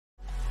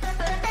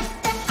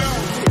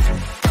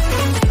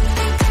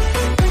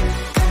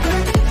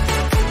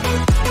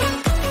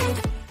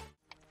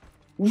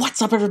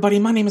What's up, everybody?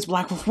 My name is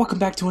TheBlackWolf. Welcome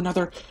back to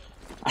another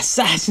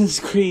Assassin's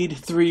Creed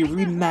 3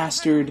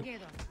 Remastered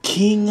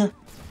King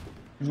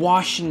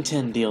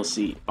Washington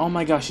DLC. Oh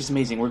my gosh, it's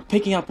amazing. We're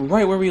picking up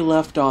right where we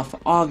left off,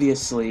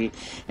 obviously.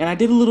 And I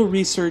did a little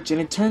research,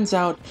 and it turns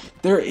out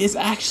there is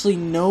actually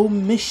no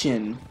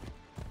mission.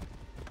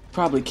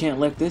 Probably can't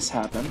let this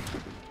happen.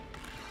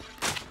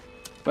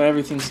 But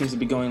everything seems to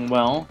be going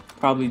well.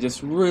 Probably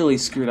just really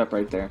screwed up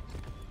right there.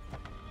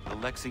 The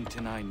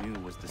Lexington I knew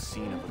was the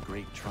scene of a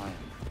great triumph.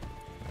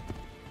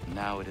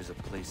 Now it is a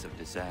place of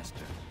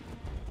disaster.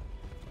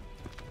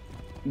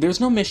 There's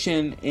no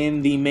mission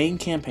in the main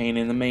campaign,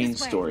 in the main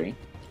story.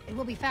 It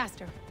will be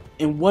faster.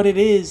 And what it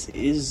is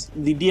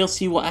the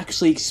DLC will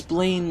actually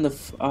explain the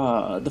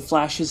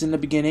flashes in the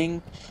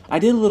beginning. I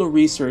did a little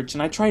research,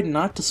 and I tried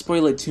not to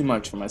spoil it too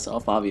much for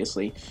myself,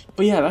 obviously.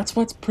 But yeah, that's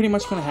what's pretty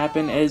much going to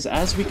happen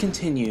as we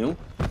continue.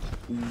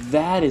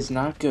 That is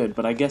not good,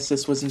 but I guess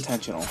this was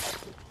intentional.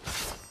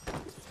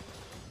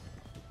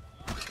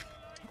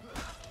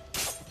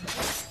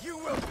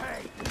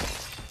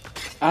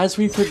 As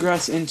we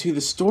progress into the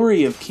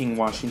story of King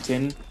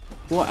Washington,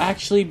 we'll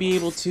actually be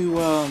able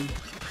to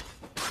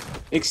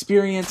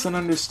experience and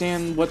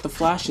understand what the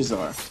flashes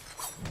are.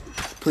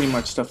 Pretty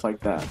much stuff like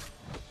that.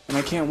 And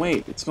I can't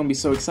wait. It's going to be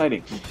so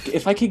exciting.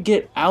 If I could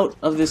get out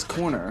of this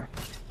corner,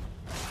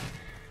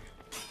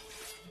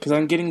 because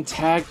I'm getting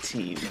tag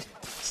teamed.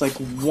 It's like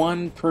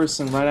one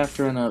person right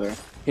after another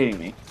hitting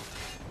me.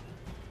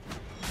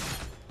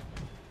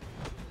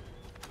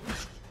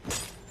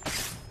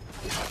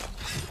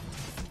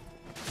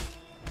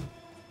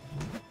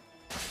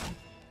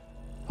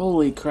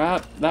 Holy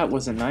crap, that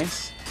wasn't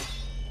nice.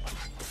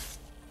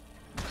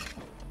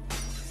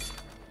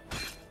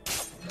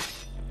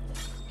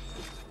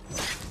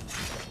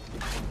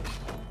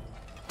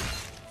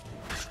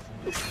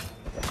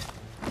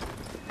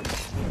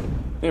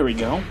 There we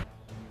go.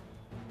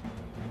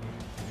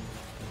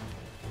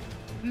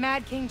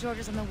 Mad King George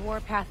is on the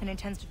warpath and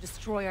intends to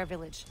destroy our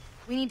village.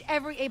 We need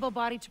every able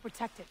body to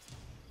protect it.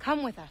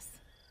 Come with us.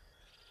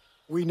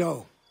 We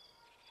know.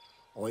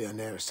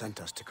 Oyonnax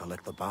sent us to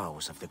collect the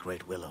boughs of the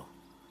Great Willow.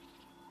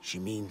 She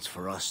means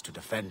for us to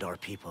defend our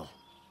people.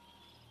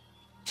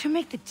 To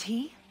make the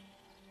tea?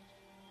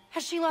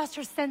 Has she lost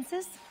her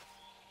senses?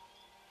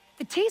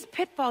 The tea's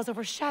pitfalls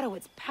overshadow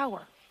its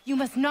power. You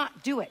must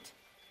not do it.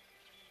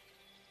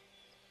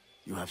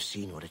 You have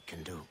seen what it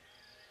can do.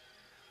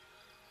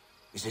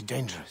 Is it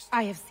dangerous?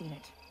 I have seen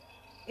it.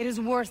 It is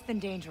worse than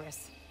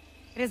dangerous.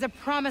 It is a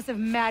promise of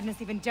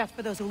madness, even death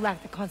for those who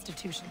lack the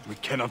Constitution. We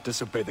cannot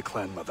disobey the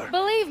clan mother.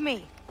 Believe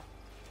me!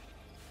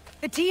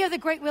 The tea of the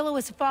Great Willow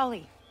is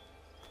folly.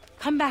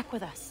 Come back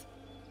with us.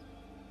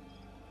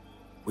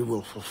 We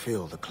will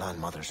fulfill the clan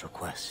mother's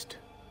request.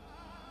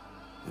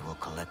 We will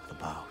collect the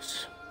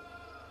boughs.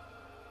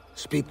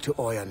 Speak to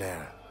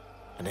Oyonnax,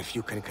 and if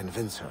you can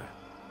convince her,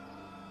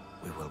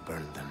 we will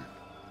burn them.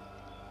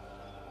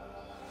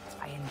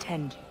 I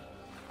intend to.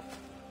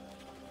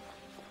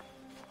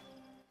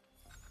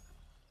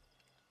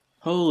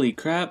 Holy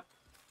crap.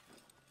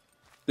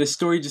 This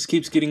story just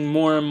keeps getting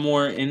more and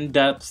more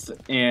in-depth,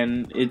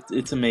 and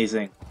it's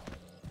amazing.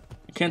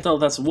 I can't tell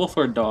if that's a wolf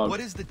or a dog. What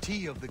is the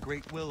tea of the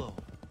Great Willow?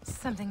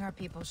 Something our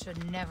people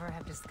should never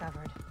have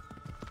discovered.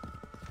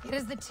 It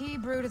is the tea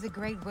brewed of the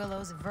Great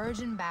Willow's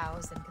virgin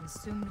boughs and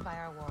consumed by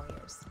our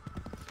warriors.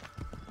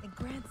 It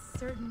grants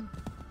certain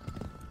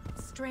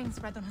strengths,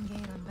 but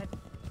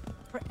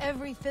for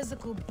every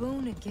physical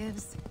boon it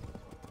gives,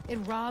 it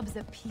robs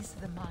a piece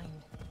of the mind.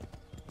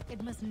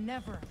 It must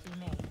never be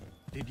made.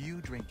 Did you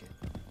drink it?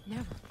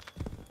 Never.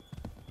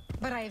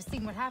 But I have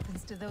seen what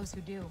happens to those who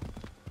do.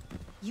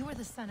 You are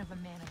the son of a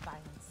man of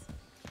violence.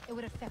 It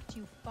would affect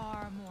you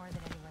far more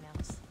than anyone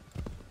else.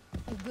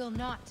 I will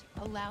not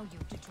allow you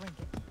to drink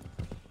it.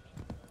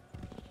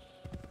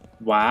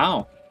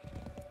 Wow.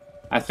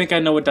 I think I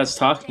know what that's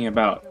talking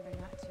about.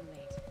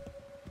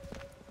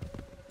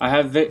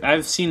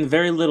 I've seen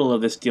very little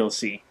of this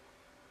DLC,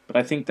 but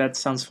I think that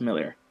sounds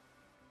familiar.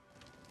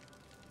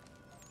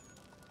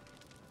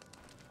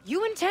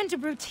 You intend to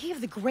brew tea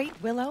of the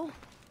Great Willow?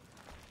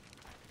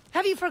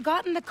 Have you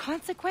forgotten the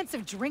consequence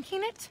of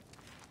drinking it?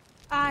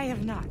 I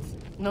have not.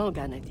 No,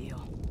 Ganadio.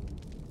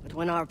 But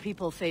when our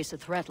people face a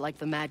threat like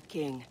the Mad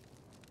King,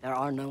 there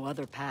are no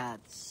other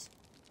paths.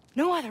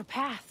 No other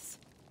paths.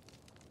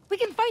 We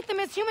can fight them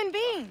as human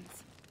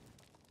beings.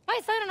 My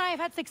son and I have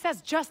had success,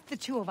 just the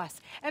two of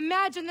us.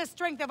 Imagine the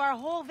strength of our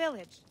whole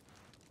village.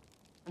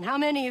 And how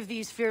many of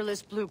these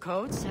fearless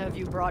bluecoats have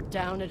you brought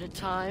down at a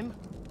time?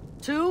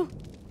 2?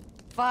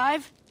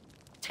 5?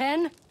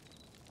 10?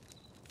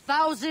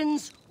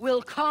 Thousands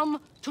will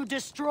come to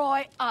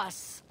destroy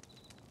us.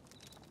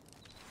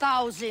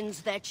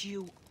 Thousands that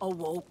you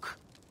awoke.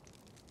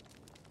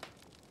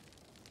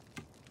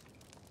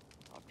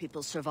 Our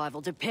people's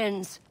survival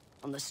depends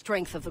on the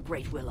strength of the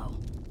Great Willow.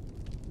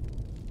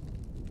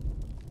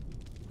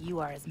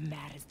 You are as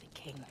mad as the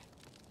king.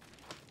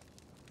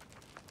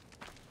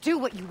 Do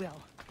what you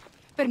will,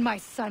 but my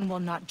son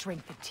will not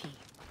drink the tea.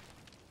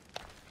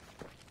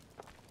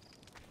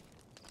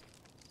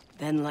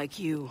 Then, like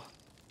you,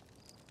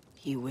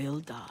 he will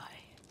die.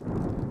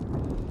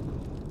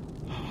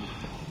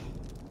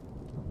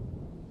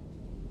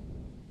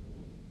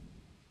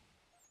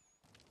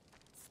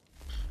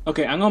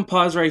 Okay, I'm gonna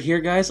pause right here,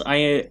 guys.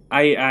 I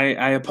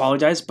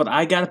apologize, but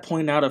I gotta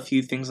point out a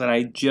few things that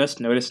I just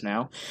noticed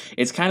now.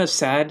 It's kind of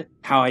sad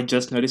how I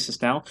just noticed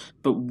this now,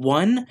 but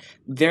one,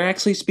 they're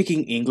actually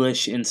speaking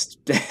English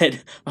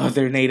instead of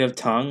their native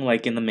tongue,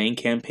 like in the main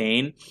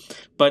campaign.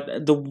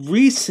 But the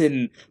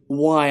reason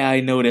why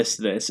I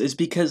noticed this is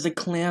because the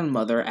clan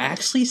mother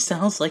actually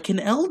sounds like an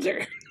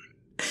elder.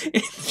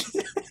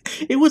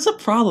 It was a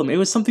problem. It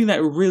was something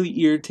that really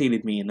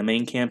irritated me in the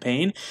main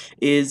campaign,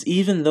 is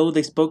even though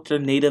they spoke their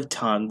native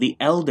tongue, the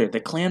elder,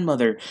 the clan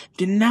mother,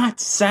 did not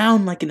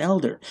sound like an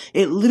elder.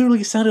 It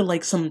literally sounded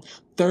like some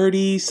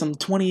 30, some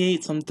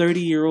 28, some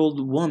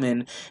 30-year-old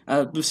woman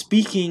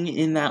speaking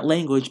in that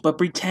language, but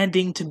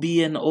pretending to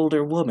be an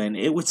older woman.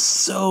 It was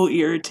so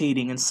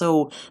irritating and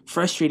so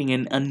frustrating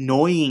and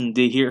annoying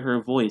to hear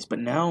her voice, but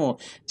now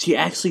she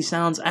actually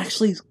sounds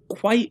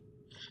quite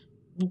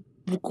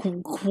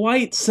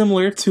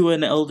similar to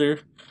an elder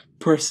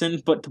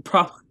person, but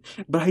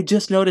but I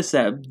just noticed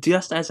that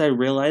just as I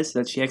realized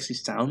that she actually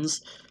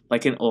sounds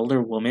like an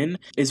older woman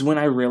is when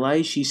I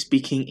realized she's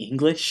speaking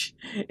English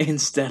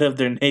instead of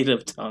their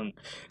native tongue.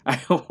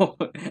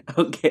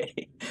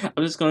 Okay,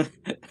 I'm just going.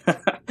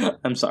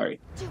 I'm sorry.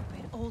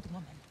 Stupid old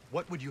woman.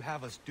 What would you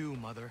have us do,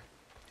 Mother?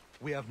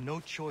 We have no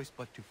choice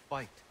but to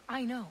fight.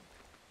 I know.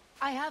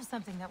 I have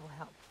something that will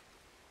help.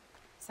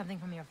 Something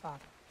from your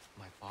father.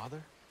 My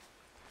father?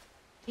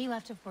 He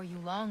left it for you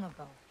long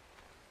ago,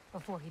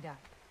 before he died.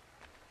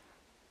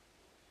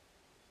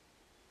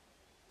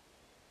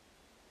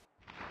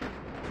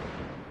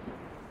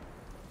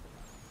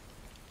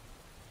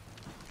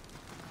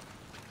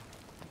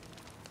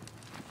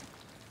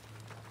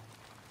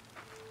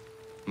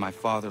 My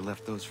father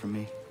left those for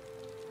me.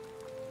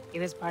 He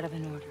was part of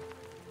an order.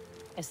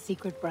 A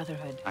secret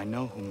brotherhood. I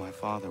know who my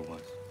father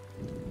was.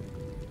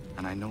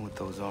 And I know what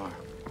those are.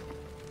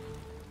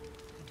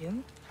 You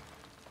do?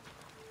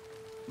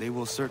 They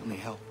will certainly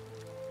help.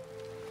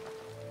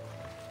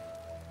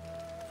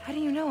 How do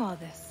you know all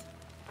this?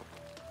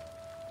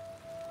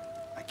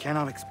 I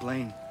cannot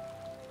explain.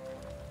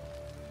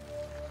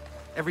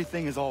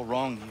 Everything is all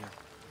wrong here.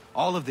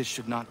 All of this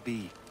should not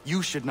be.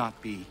 You should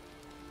not be.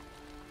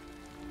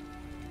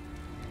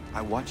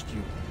 I watched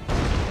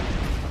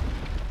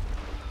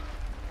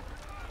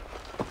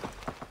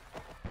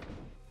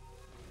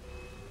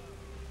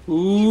you.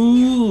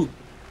 Ooh!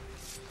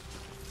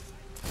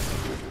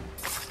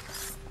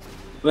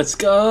 Let's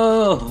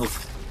go!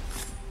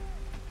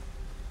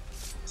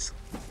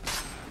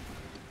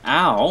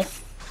 Ow!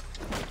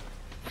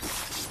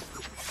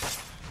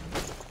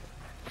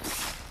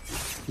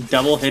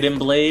 Double hidden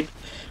blade.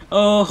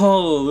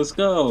 Oh, let's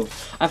go.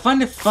 I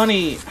find it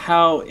funny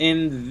how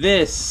in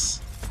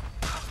this...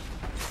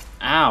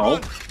 Ow.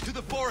 Run to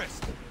the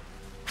forest.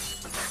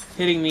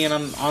 Hitting me and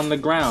I'm on the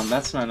ground.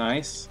 That's not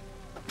nice.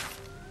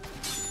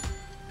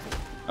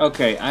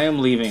 Okay, I am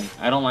leaving.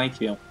 I don't like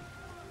you.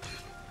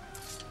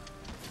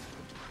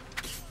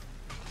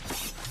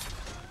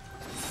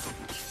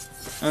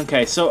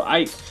 Okay, so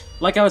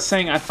like I was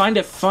saying, I find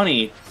it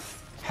funny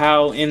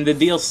how in the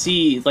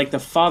DLC, like the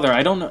father,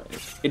 I don't know,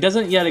 it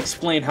doesn't yet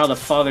explain how the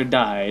father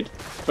died,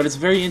 but it's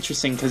very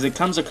interesting because it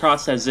comes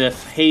across as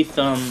if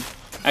Haytham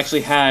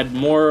actually had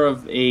more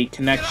of a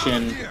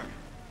connection. Get out here.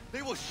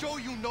 They will show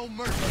you no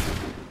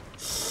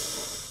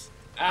mercy.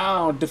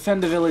 Ow,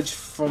 defend the village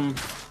from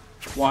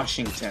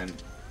Washington.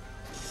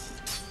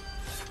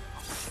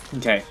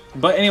 Okay,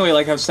 but anyway,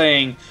 like I was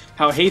saying,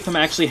 how Haytham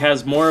actually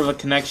has more of a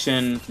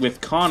connection with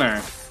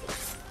Connor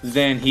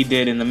than he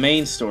did in the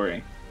main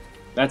story.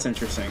 That's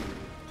interesting.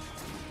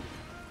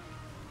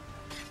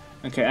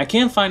 Okay, I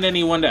can't find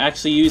anyone to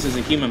actually use as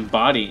a human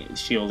body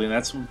shielding.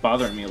 That's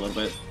bothering me a little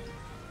bit.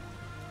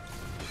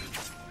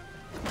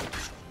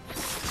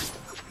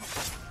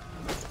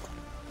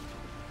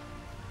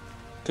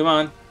 Come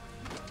on.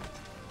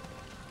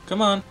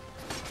 Come on.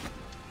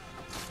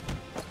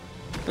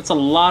 That's a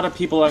lot of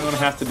people I'm going to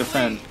have to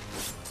defend.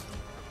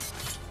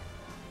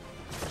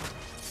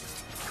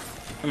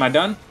 Am I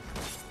done?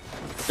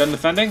 Done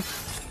defending?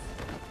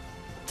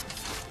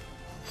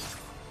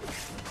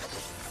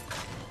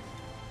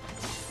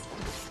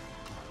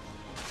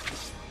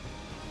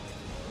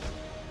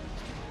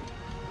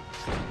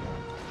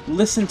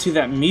 Listen to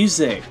that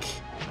music.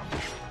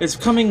 It's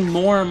becoming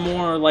more and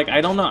more like, I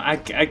don't know, I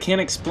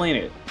can't explain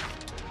it.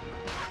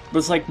 But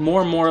it's like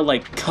more and more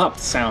like cup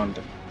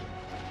sound.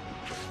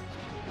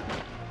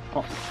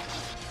 Oh.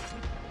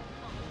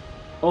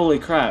 Holy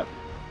crap.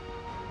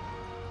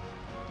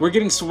 We're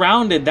getting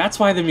surrounded. That's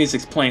why the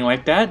music's playing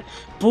like that.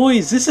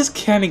 Boys, this is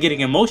kind of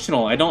getting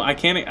emotional. I don't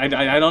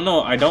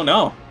know. I don't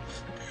know.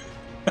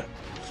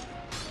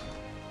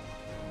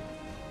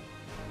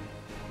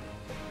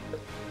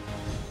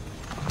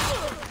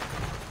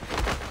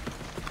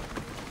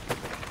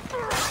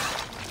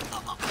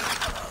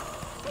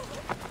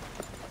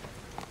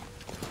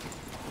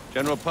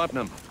 General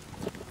Putnam.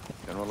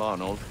 General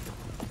Arnold.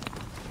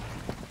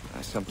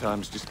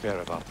 sometimes despair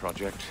of our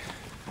project.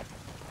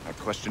 I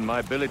question my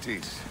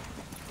abilities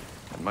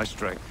and my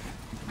strength.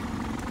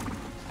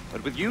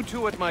 But with you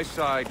two at my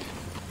side,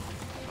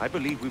 I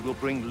believe we will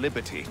bring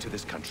liberty to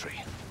this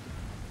country.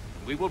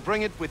 We will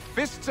bring it with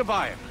fists of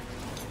iron.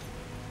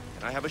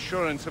 And I have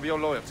assurance of your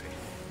loyalty.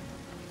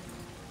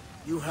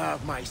 You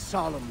have my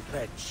solemn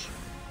pledge.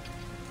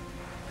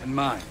 And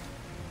mine.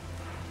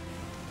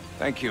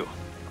 Thank you,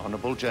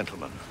 honorable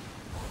gentlemen.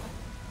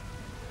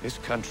 This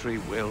country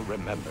will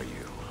remember you.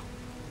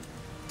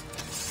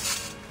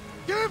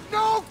 Give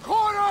no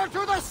quarter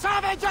to the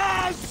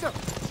savages!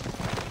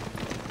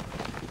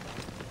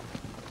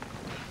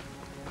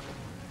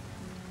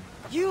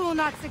 You will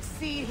not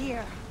succeed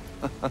here.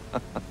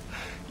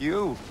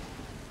 You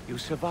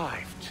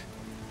survived.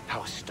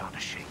 How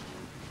astonishing.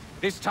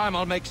 This time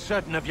I'll make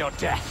certain of your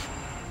death.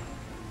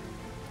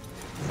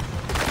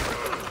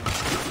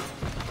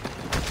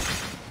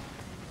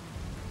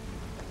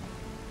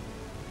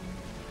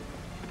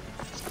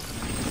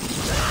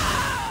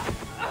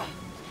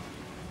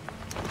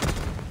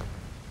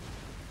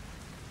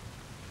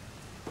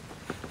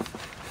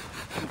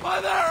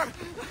 Mother!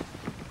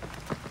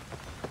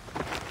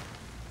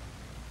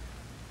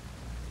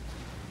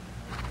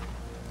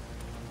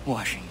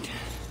 Washington.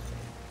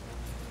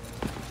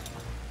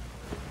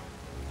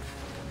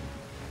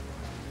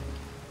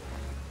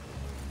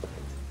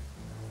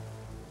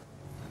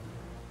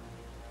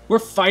 We're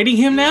fighting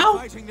him now?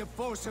 Fighting the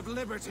force of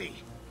liberty.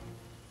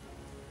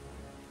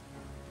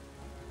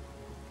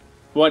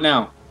 What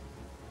now?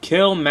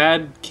 Kill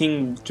Mad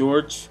King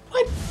George?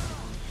 What?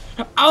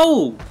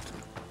 Oh!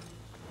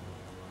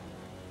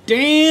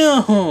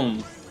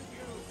 Damn!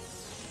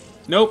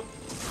 Nope.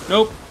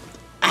 Nope.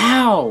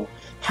 Ow!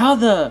 How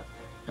the...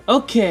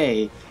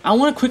 Okay. I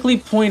want to quickly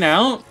point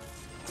out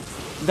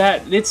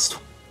that it's...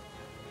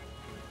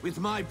 With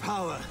my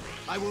power,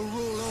 I will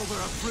rule over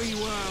a free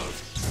world.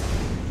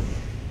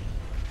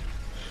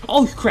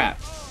 Oh, crap.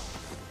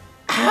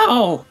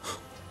 Ow!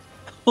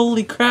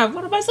 Holy crap,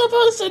 what am I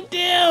supposed to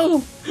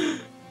do?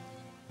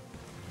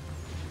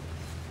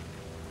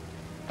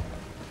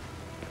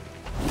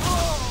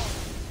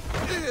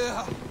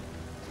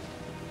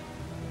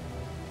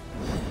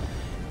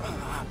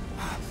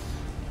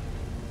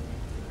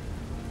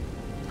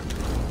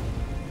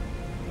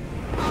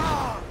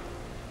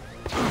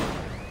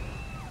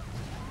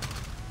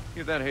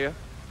 Give that here.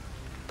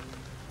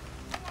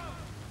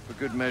 For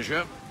good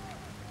measure.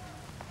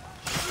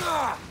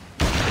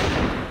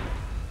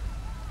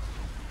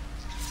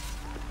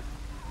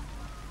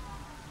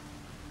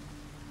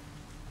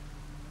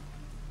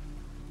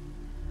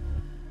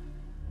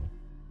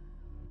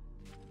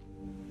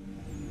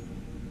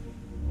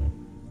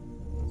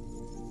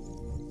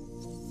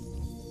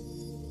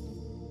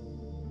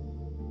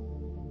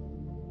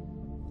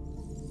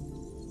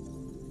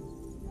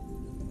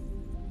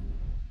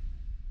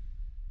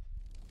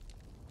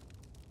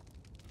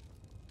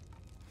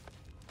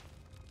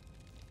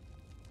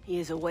 He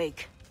is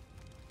awake.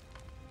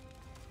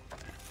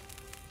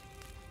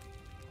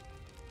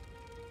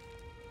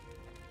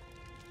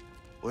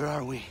 Where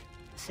are we?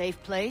 A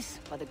safe place,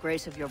 by the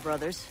grace of your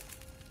brothers.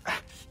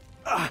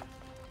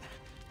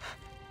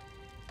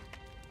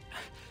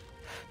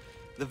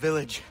 The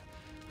village.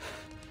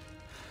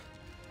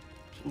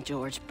 King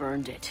George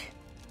burned it.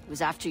 It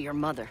was after your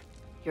mother.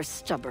 Your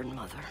stubborn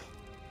mother.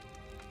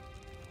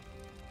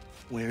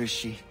 Where is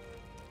she?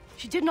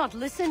 She did not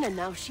listen, and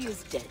now she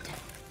is dead.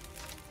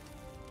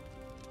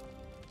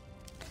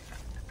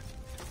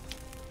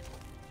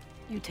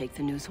 You take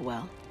the news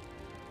well.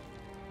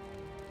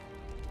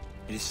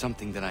 It is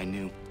something that I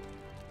knew.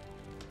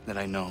 That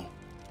I know.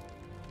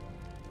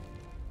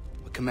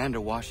 But Commander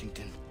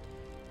Washington,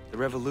 the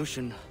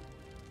revolution...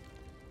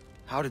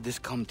 How did this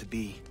come to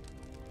be?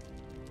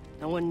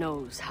 No one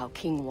knows how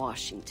King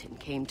Washington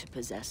came to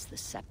possess the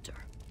scepter.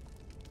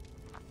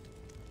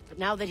 But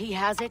now that he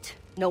has it,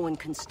 no one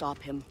can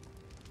stop him.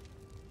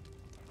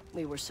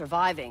 We were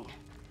surviving.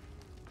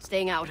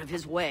 Staying out of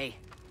his way.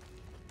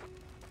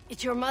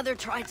 Yet your mother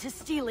tried to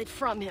steal it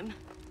from him.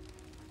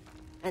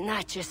 And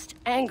that just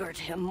angered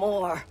him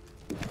more.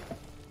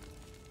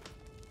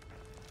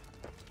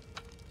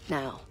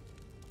 Now,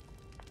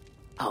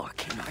 our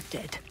king are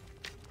dead.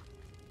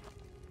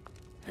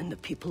 And the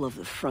people of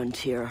the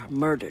frontier are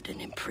murdered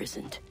and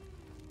imprisoned.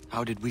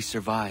 How did we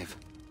survive?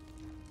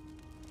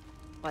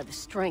 By the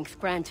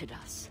strength granted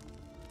us.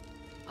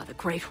 By the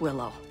Great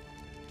Willow.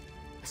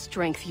 A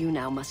strength you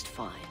now must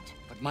find.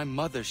 But my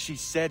mother, she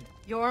said...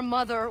 Your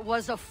mother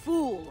was a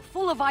fool,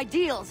 full of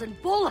ideals and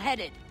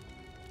bullheaded.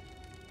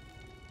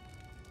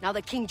 Now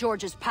that King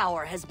George's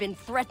power has been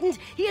threatened,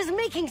 he is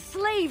making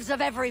slaves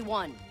of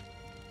everyone.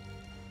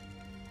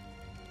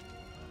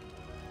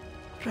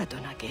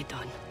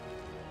 Radonagedon.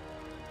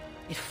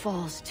 It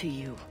falls to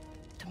you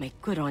to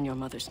make good on your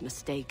mother's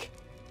mistake.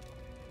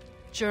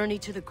 Journey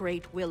to the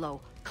Great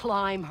Willow,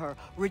 climb her,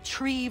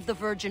 retrieve the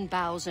virgin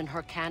boughs in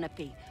her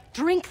canopy,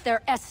 drink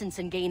their essence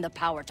and gain the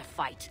power to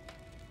fight.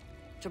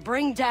 To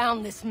bring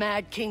down this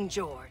mad King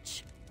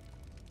George.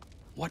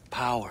 What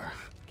power?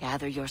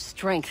 Gather your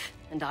strength,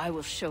 and I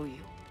will show you.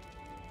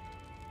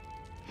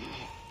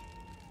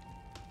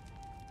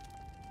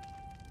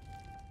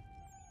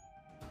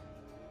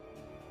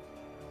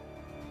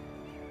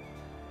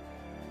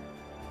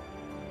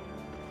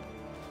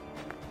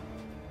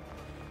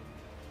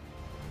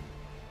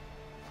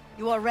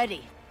 You are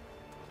ready.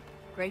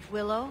 Great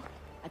Willow,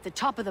 at the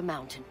top of the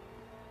mountain.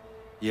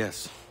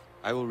 Yes,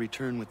 I will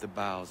return with the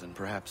boughs and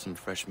perhaps some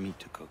fresh meat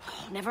to cook.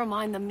 Oh, never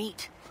mind the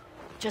meat.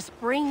 Just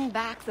bring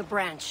back the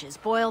branches,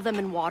 boil them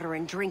in water,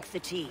 and drink the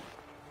tea.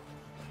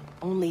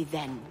 Only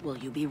then will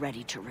you be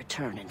ready to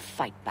return and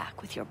fight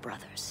back with your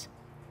brothers.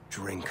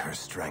 Drink her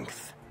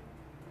strength.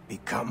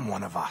 Become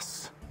one of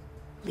us.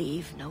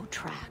 Leave no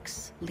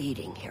tracks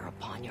leading here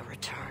upon your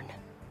return.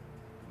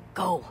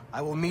 Go.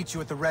 I will meet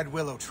you at the Red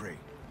Willow Tree.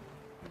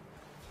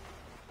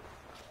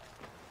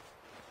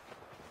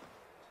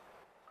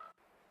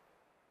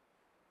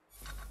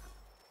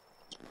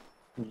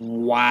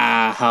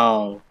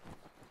 Wow.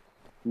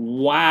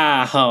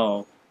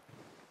 Wow.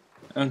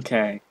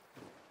 Okay.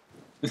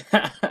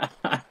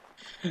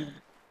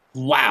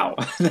 Wow.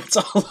 That's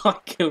all I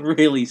can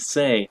really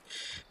say.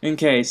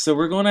 Okay, so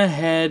we're gonna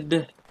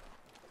head...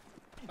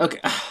 Okay.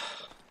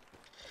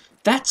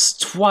 That's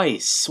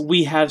twice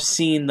we have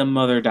seen the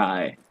mother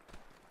die.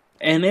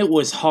 And it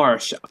was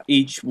harsh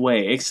each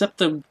way. Except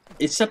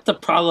the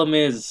problem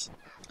is...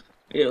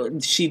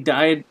 she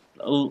died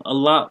a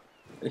lot...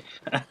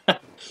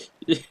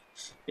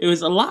 It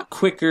was a lot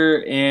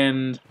quicker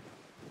and...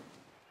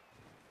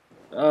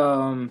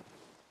 Okay.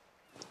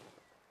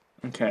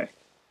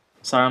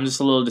 Sorry, I'm just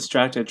a little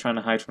distracted trying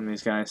to hide from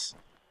these guys.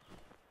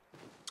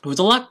 It was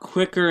a lot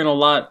quicker and a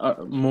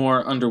lot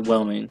more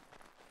underwhelming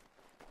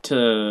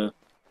to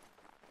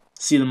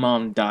see the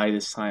mom die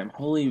this time.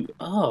 Holy...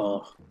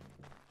 Oh.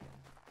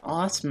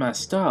 Oh, that's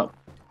messed up.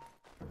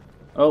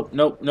 Oh,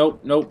 nope, nope,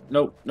 nope,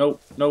 nope,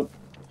 nope, nope.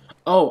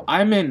 Oh,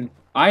 I'm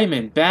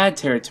in bad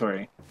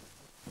territory.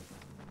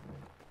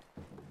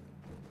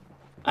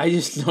 I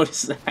just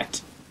noticed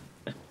that.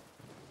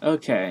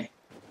 Okay.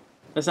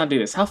 Let's not do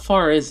this. How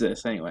far is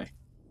this, anyway?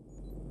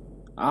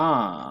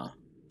 Ah,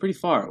 pretty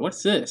far.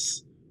 What's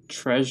this?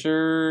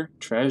 Treasure,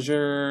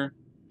 treasure.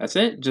 That's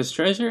it? Just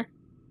treasure?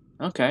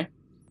 Okay.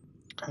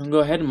 I'm gonna go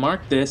ahead and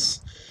mark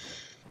this.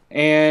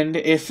 And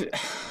if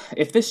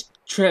this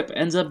trip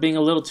ends up being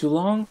a little too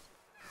long...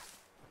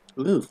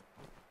 Ooh.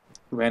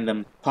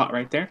 Random pot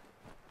right there.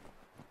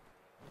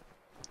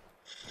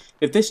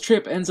 If this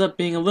trip ends up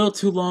being a little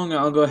too long,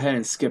 I'll go ahead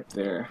and skip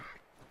there.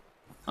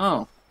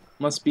 Oh,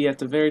 must be at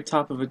the very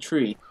top of a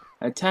tree.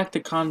 Attack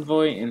the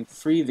convoy and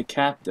free the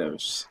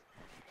captives.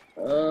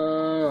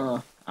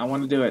 I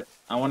want to do it.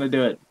 I want to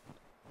do it.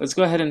 Let's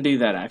go ahead and do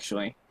that,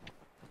 actually.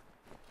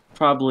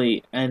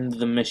 Probably end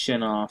the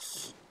mission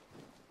off.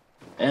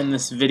 End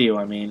this video,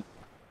 I mean.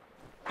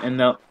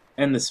 And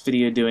end this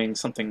video doing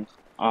something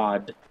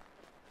odd.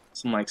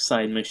 Some, like,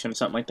 side mission or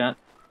something like that.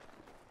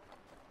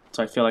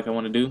 So I feel like I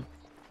want to do.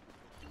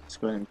 Let's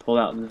go ahead and pull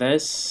out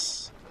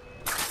this.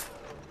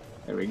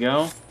 There we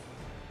go.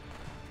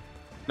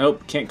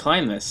 Nope, can't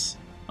climb this.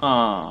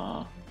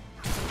 Aww.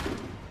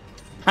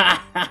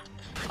 Ha!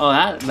 Oh,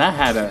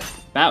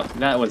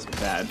 that was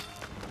bad.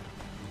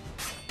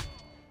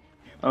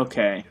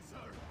 Okay,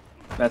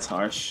 that's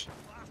harsh.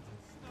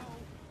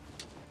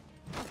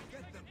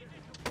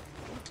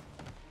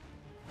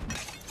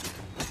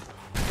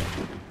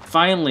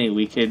 Finally,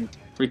 we could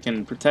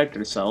freaking protect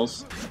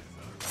ourselves.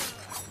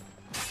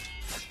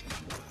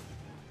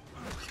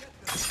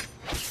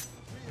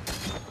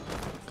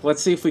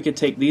 Let's see if we could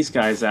take these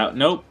guys out.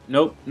 Nope,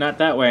 nope, not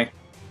that way.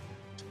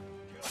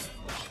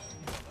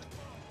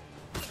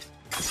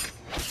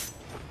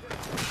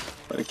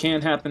 But it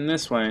can't happen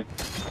this way.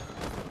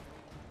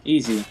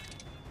 Easy.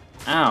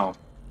 Ow.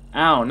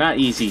 Ow, not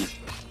easy.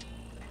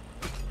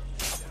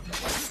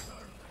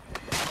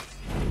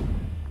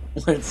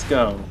 Let's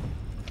go.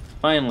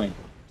 Finally.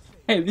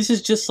 Hey, this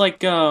is just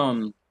like,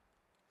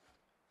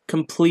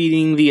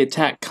 completing the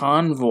attack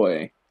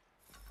convoy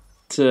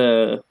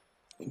to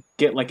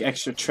get, like,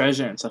 extra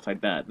treasure and stuff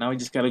like that. Now we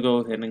just gotta go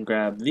ahead and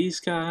grab these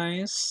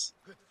guys.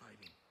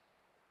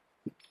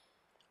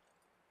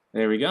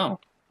 There we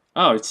go.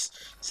 Oh,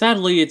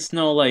 sadly, it's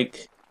no,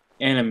 like,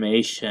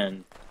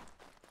 animation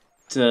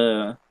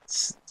to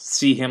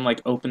see him,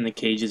 like, open the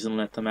cages and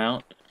let them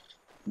out.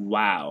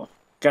 Wow.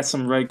 Got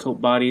some red coat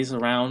bodies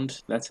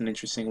around. That's an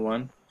interesting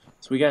one.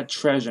 So we got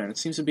treasure, and it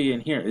seems to be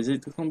in here. Is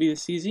it going to be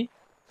this easy?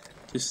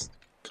 Just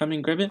come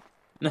and grab it?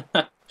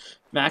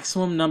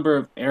 Maximum number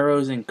of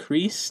arrows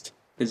increased?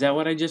 Is that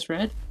what I just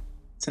read?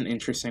 It's an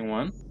interesting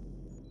one.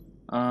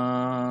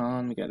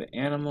 We got an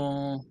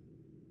animal.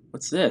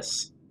 What's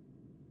this?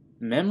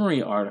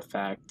 Memory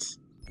artifact.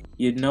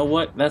 You know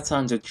what? That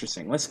sounds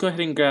interesting. Let's go ahead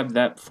and grab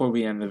that before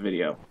we end the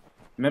video.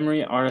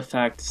 Memory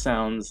artifact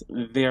sounds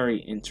very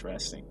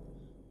interesting.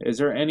 Is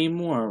there any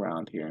more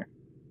around here?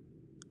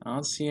 I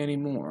don't see any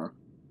more.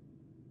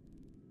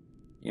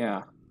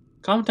 Yeah.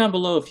 Comment down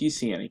below if you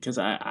see any, because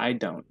I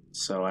don't.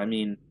 So, I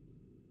mean,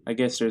 I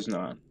guess there's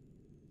none.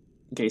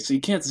 Okay, so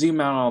you can't zoom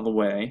out all the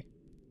way.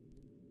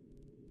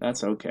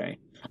 That's okay.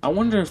 I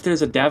wonder if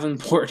there's a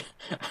Davenport.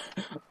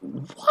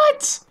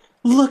 What?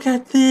 Look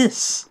at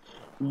this!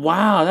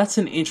 Wow, that's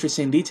an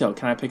interesting detail.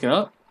 Can I pick it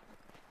up?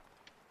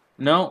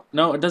 No,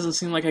 no, it doesn't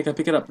seem like I can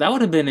pick it up. That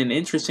would have been an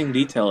interesting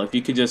detail if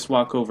you could just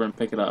walk over and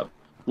pick it up.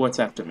 What's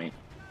after me?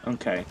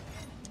 Okay.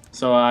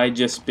 So I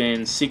just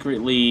been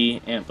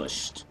secretly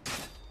ambushed.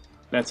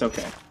 That's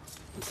okay.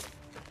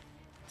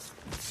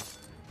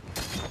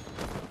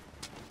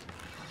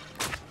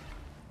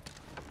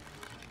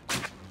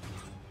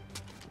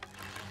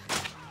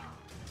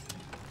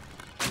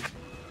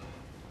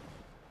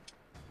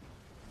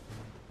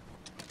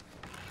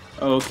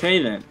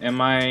 Okay then, am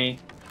I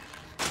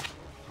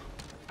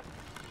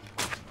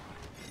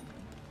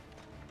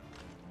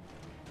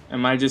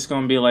just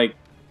gonna be like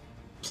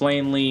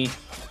plainly...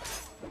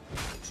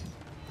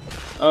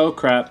 Oh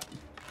crap.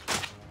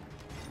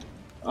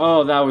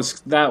 Oh, that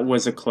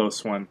was a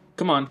close one.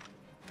 Come on.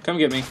 Come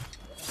get me.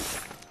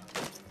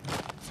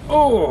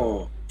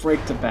 Oh,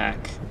 break the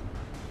back.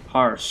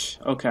 Harsh.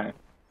 Okay.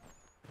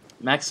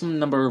 Maximum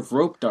number of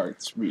rope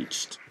darts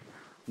reached.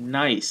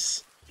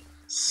 Nice.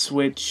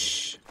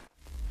 Switch.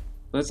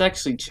 Let's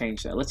actually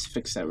change that. Let's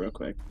fix that real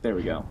quick. There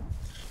we go.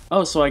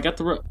 Oh, so I got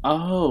the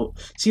oh,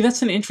 see,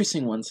 that's an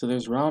interesting one. So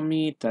there's raw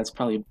meat. That's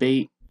probably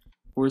bait.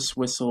 Horse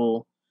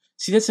whistle.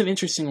 See, that's an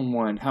interesting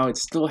one. How it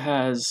still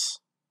has...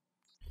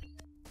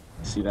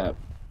 See that?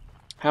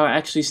 How it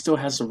actually still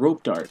has the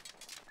rope dart.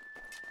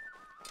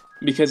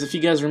 Because if you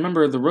guys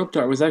remember, the rope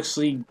dart was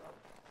actually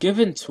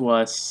given to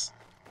us...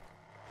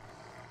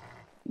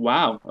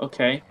 Wow,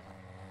 okay.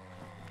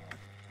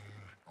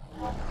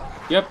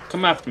 Yep,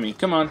 come after me.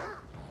 Come on.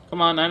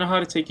 Come on, I know how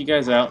to take you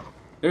guys out.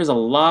 There's a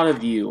lot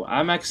of you.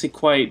 I'm actually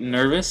quite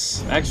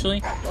nervous,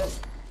 actually.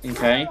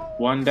 Okay,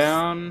 one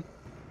down.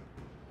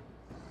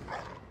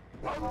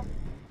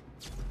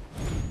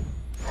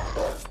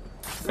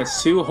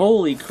 That's two.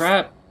 Holy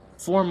crap.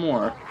 Four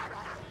more.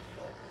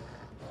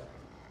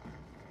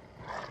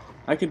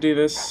 I could do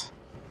this.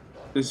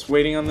 Just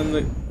waiting on them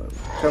to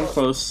come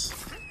close.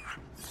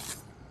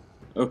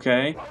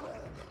 Okay.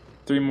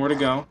 Three more to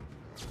go.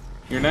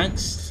 You're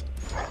next.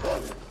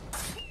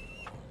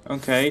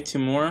 Okay, two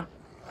more.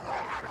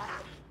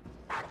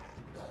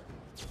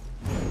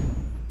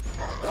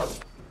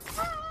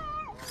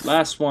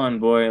 Last one,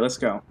 boy. Let's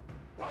go.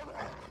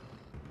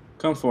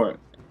 Come for it.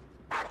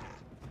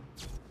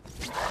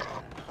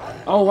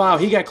 Oh, wow.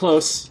 He got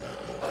close.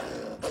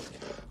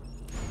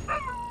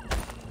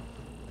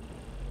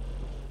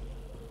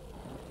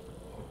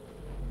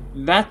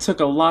 That took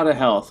a lot of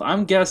health.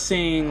 I'm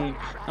guessing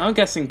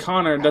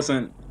Connor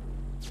doesn't...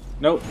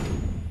 Nope.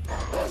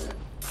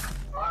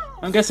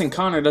 I'm guessing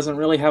Connor doesn't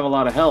really have a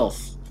lot of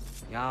health.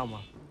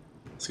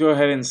 Let's go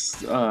ahead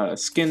and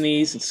skin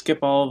these and skip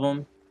all of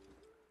them.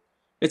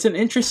 It's an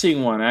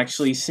interesting one,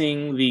 actually,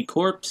 seeing the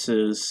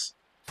corpses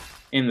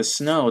in the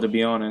snow, to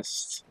be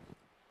honest.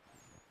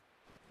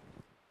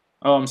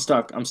 Oh, I'm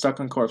stuck. I'm stuck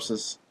on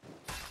corpses.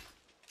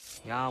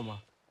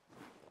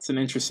 It's an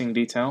interesting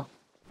detail.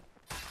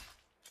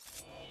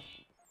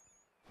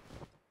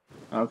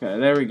 Okay,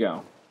 there we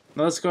go.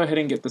 Now let's go ahead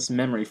and get this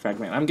memory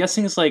fragment. I'm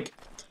guessing it's like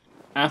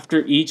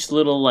after each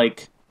little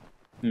like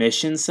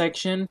mission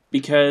section,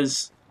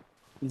 because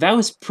that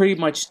was pretty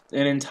much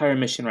an entire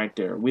mission right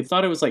there. We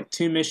thought it was like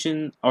 2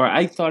 missions, or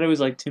I thought it was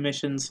like 2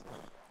 missions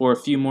or a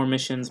few more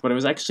missions, but it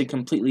was actually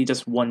completely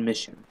just 1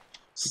 mission.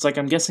 So it's like,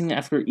 I'm guessing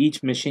after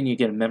each mission you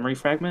get a memory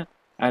fragment?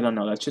 I don't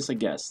know, that's just a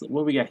guess.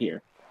 What we got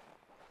here?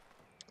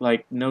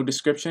 Like, no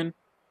description?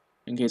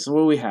 Okay, so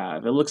what do we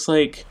have? It looks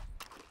like...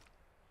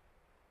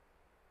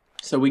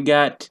 So we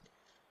got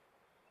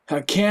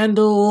a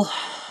candle,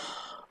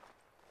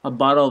 a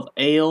bottle of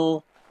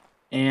ale,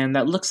 and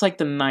that looks like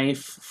the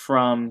knife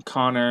from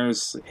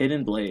Connor's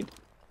hidden blade.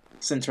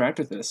 Let's interact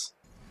with this.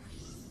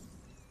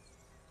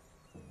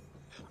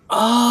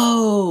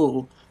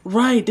 Oh!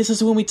 Right, this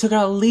is when we took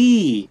out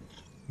Lee!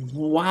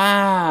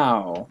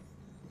 Wow!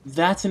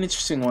 That's an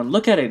interesting one.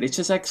 Look at it, it's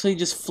just actually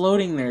just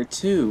floating there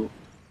too.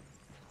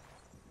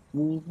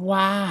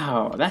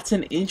 Wow, that's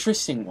an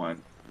interesting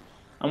one.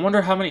 I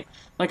wonder how many,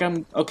 like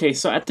okay,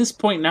 so at this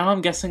point now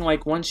I'm guessing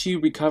like once you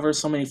recover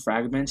so many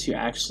fragments you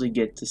actually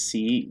get to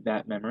see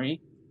that memory.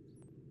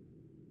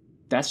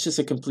 That's just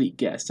a complete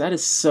guess. That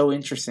is so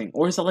interesting.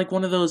 Or is it like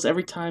one of those,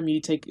 every time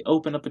you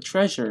open up a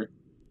treasure,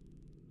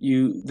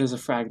 there's a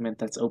fragment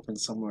that's open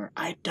somewhere?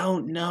 I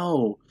don't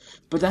know.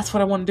 But that's what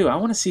I want to do. I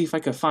want to see if I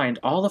can find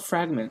all the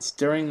fragments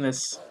during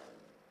this.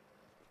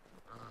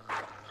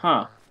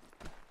 Huh.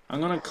 I'm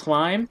going to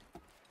climb.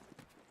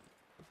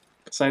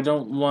 Because I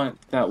don't want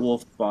that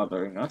wolf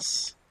bothering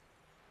us.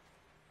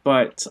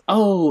 But,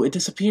 oh, it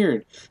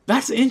disappeared.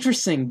 That's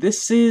interesting.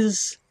 This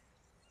is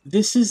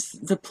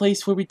the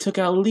place where we took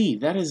out Lee.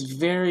 That is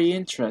very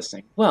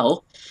interesting.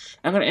 Well,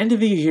 I'm going to end the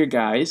video here,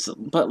 guys.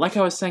 But like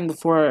I was saying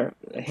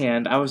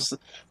beforehand, I was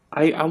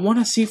I want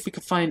to see if we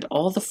can find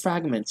all the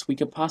fragments we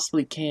could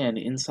possibly can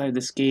inside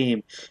this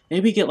game.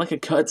 Maybe get like a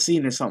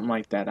cutscene or something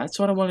like that. That's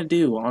what I want to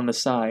do on the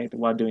side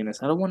while doing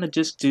this. I don't want to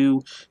just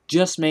do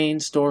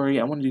main story.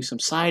 I want to do some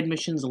side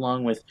missions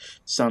along with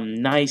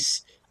some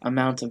nice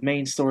amount of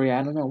main story.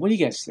 I don't know. What do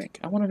you guys think?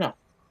 I want to know.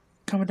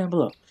 Comment down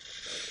below.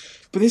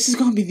 But this is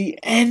going to be the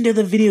end of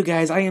the video,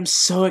 guys. I am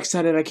so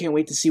excited. I can't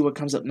wait to see what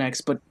comes up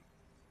next. But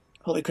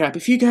holy crap,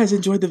 if you guys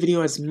enjoyed the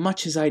video as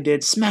much as I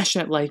did, smash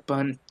that like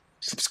button.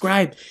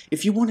 Subscribe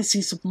if you want to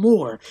see some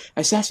more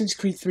Assassin's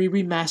Creed 3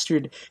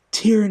 Remastered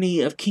Tyranny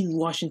of King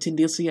Washington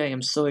DLC. I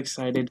am so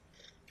excited.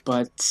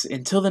 But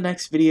until the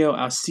next video,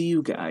 I'll see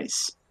you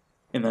guys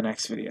in the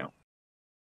next video.